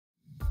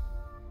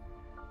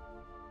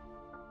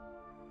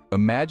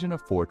Imagine a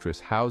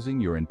fortress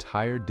housing your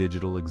entire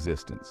digital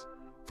existence,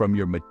 from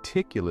your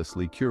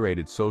meticulously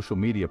curated social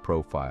media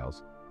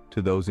profiles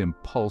to those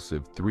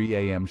impulsive 3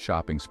 a.m.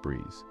 shopping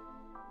sprees.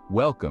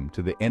 Welcome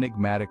to the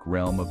enigmatic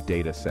realm of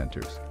data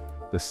centers,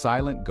 the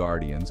silent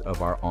guardians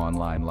of our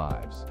online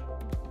lives.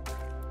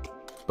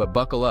 But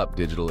buckle up,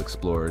 digital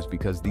explorers,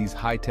 because these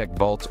high-tech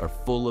vaults are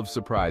full of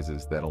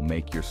surprises that'll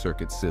make your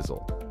circuit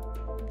sizzle.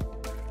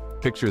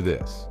 Picture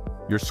this.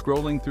 You're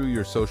scrolling through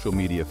your social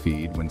media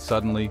feed when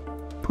suddenly,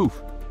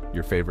 poof,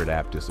 your favorite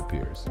app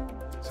disappears.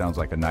 Sounds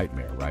like a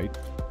nightmare, right?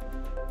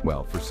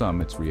 Well, for some,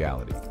 it's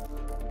reality.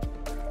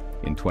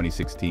 In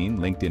 2016,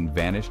 LinkedIn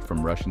vanished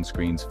from Russian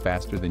screens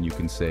faster than you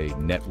can say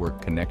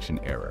network connection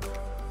error.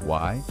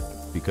 Why?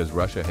 Because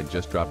Russia had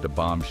just dropped a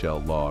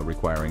bombshell law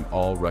requiring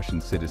all Russian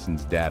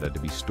citizens' data to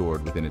be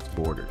stored within its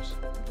borders.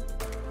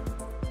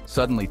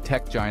 Suddenly,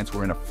 tech giants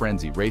were in a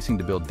frenzy, racing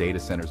to build data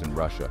centers in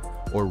Russia,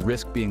 or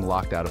risk being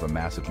locked out of a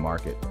massive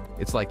market.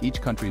 It's like each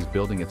country is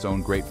building its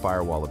own great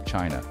firewall of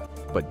China,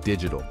 but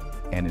digital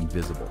and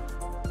invisible.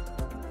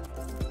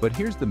 But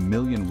here's the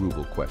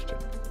million-ruble question.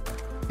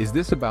 Is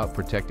this about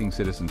protecting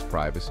citizens'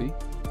 privacy,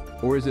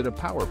 or is it a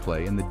power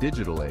play in the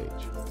digital age?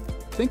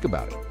 Think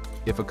about it.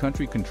 If a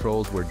country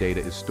controls where data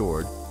is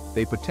stored,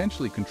 they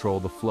potentially control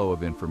the flow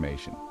of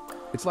information.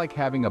 It's like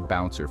having a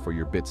bouncer for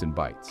your bits and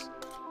bytes.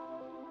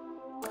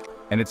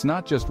 And it's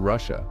not just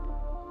Russia.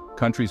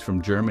 Countries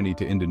from Germany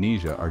to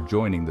Indonesia are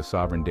joining the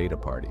sovereign data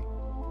party.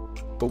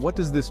 But what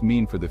does this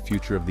mean for the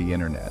future of the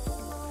internet?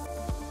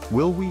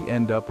 Will we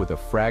end up with a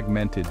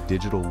fragmented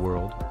digital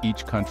world,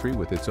 each country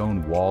with its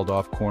own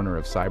walled-off corner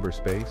of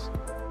cyberspace?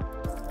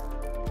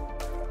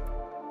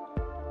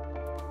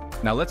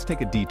 Now let's take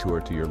a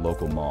detour to your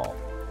local mall.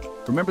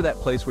 Remember that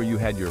place where you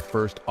had your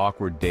first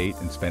awkward date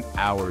and spent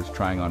hours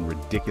trying on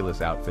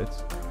ridiculous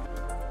outfits?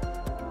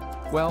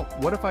 Well,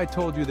 what if I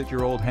told you that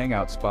your old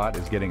hangout spot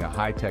is getting a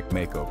high-tech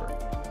makeover?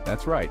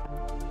 That's right.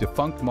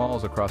 Defunct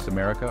malls across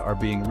America are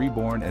being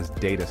reborn as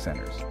data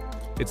centers.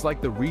 It's like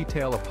the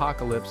retail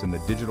apocalypse and the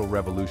digital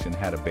revolution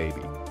had a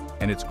baby,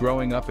 and it's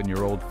growing up in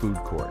your old food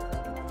court.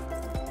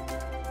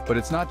 But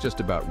it's not just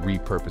about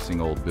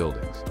repurposing old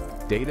buildings.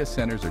 Data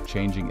centers are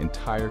changing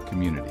entire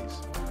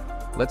communities.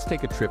 Let's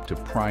take a trip to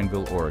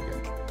Prineville,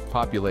 Oregon.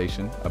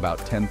 Population, about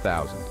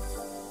 10,000.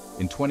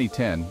 In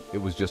 2010,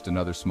 it was just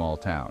another small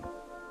town.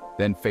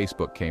 Then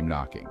Facebook came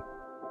knocking.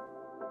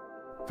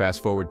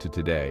 Fast forward to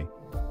today,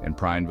 and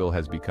Prineville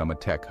has become a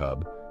tech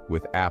hub,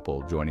 with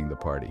Apple joining the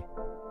party.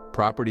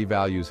 Property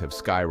values have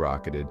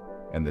skyrocketed,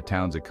 and the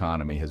town's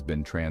economy has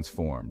been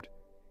transformed.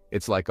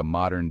 It's like a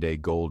modern-day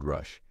gold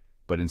rush,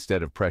 but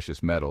instead of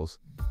precious metals,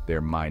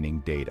 they're mining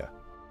data.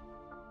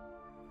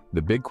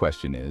 The big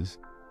question is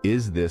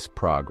this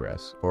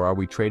progress, or are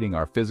we trading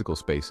our physical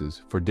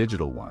spaces for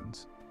digital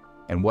ones?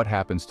 And what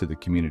happens to the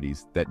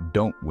communities that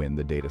don't win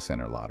the data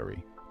center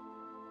lottery?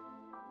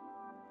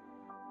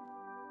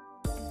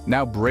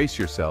 Now brace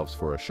yourselves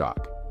for a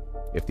shock.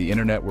 If the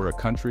internet were a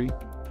country,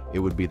 it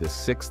would be the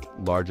 6th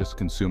largest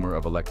consumer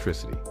of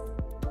electricity.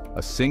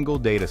 A single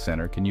data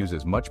center can use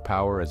as much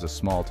power as a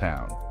small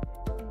town.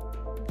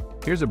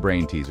 Here's a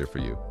brain teaser for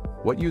you.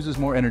 What uses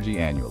more energy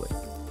annually?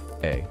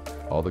 A.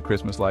 All the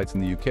Christmas lights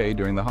in the UK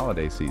during the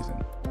holiday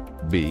season.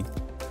 B.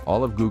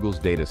 All of Google's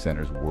data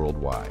centers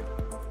worldwide.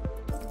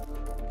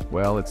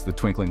 Well, it's the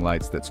twinkling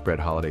lights that spread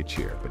holiday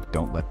cheer, but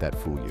don't let that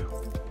fool you.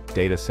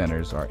 Data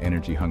centers are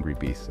energy-hungry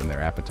beasts, and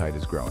their appetite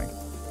is growing.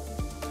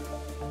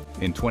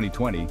 In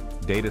 2020,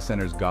 data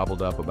centers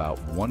gobbled up about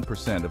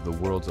 1% of the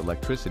world's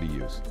electricity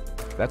use.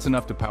 That's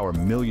enough to power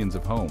millions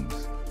of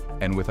homes.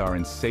 And with our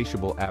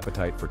insatiable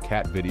appetite for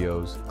cat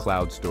videos,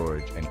 cloud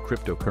storage, and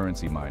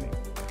cryptocurrency mining,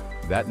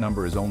 that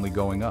number is only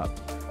going up.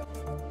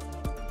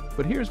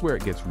 But here's where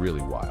it gets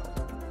really wild.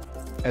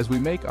 As we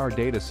make our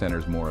data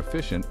centers more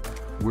efficient,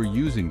 we're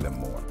using them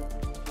more.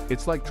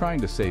 It's like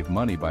trying to save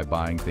money by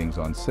buying things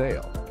on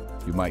sale.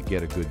 You might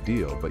get a good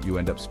deal, but you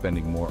end up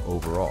spending more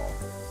overall.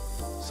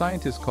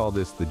 Scientists call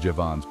this the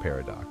Jevons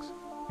paradox,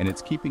 and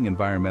it's keeping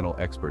environmental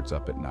experts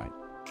up at night.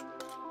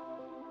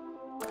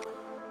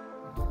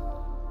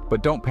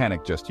 But don't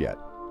panic just yet.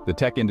 The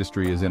tech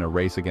industry is in a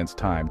race against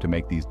time to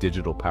make these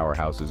digital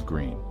powerhouses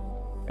green.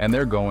 And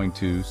they're going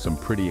to some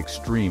pretty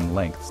extreme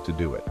lengths to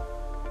do it.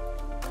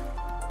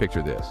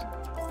 Picture this.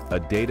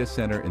 A data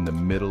center in the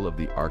middle of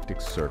the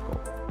Arctic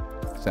Circle.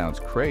 Sounds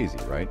crazy,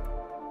 right?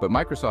 But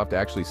Microsoft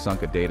actually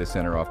sunk a data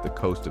center off the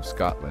coast of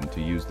Scotland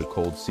to use the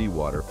cold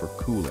seawater for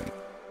cooling.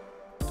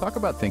 Talk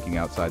about thinking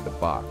outside the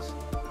box,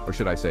 or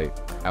should I say,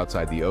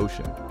 outside the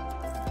ocean.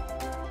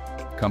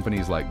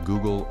 Companies like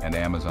Google and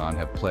Amazon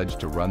have pledged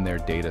to run their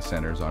data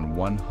centers on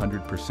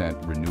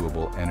 100%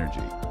 renewable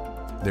energy.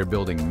 They're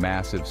building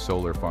massive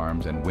solar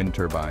farms and wind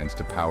turbines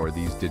to power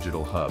these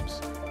digital hubs.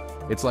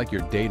 It's like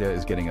your data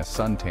is getting a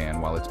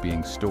suntan while it's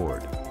being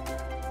stored.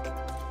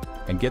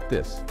 And get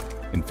this,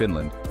 in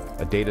Finland,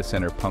 a data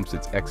center pumps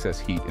its excess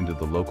heat into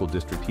the local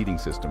district heating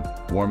system,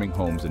 warming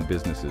homes and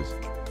businesses.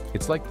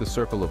 It's like the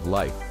circle of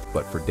life,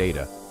 but for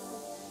data.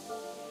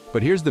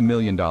 But here's the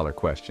million-dollar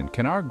question.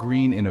 Can our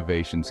green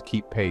innovations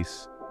keep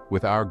pace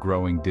with our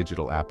growing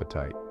digital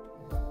appetite?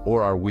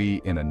 Or are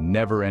we in a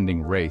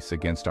never-ending race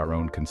against our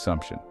own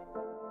consumption?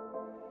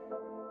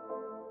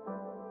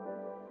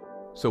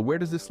 So where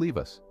does this leave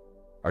us?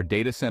 Are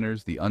data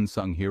centers the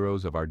unsung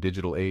heroes of our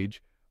digital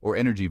age, or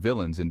energy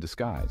villains in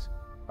disguise?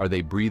 Are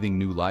they breathing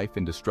new life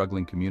into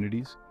struggling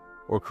communities,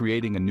 or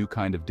creating a new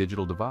kind of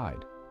digital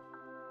divide?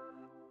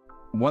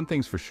 One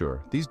thing's for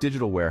sure, these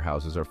digital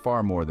warehouses are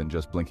far more than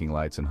just blinking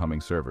lights and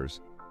humming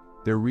servers.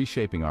 They're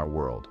reshaping our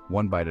world,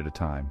 one bite at a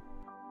time.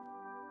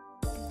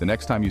 The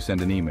next time you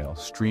send an email,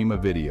 stream a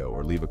video,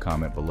 or leave a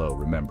comment below,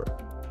 remember,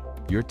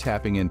 you're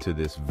tapping into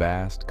this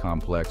vast,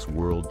 complex,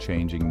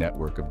 world-changing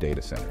network of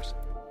data centers.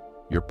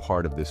 You're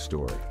part of this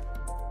story.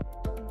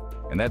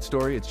 And that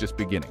story, it's just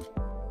beginning.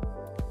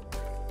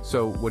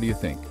 So, what do you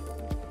think?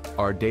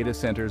 Are data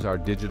centers our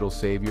digital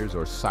saviors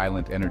or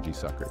silent energy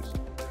suckers?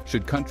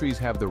 Should countries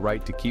have the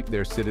right to keep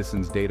their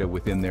citizens' data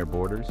within their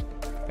borders?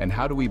 And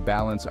how do we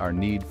balance our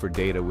need for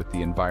data with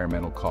the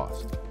environmental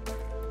cost?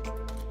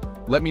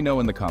 Let me know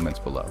in the comments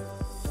below.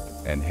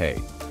 And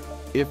hey,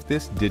 if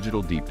this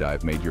digital deep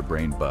dive made your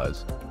brain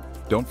buzz,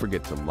 don't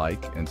forget to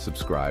like and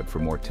subscribe for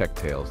more tech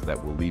tales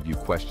that will leave you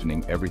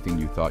questioning everything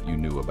you thought you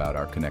knew about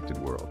our connected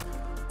world.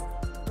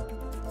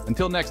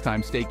 Until next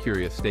time, stay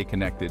curious, stay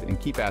connected, and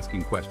keep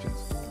asking questions.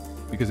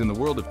 Because in the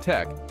world of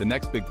tech, the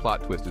next big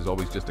plot twist is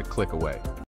always just a click away.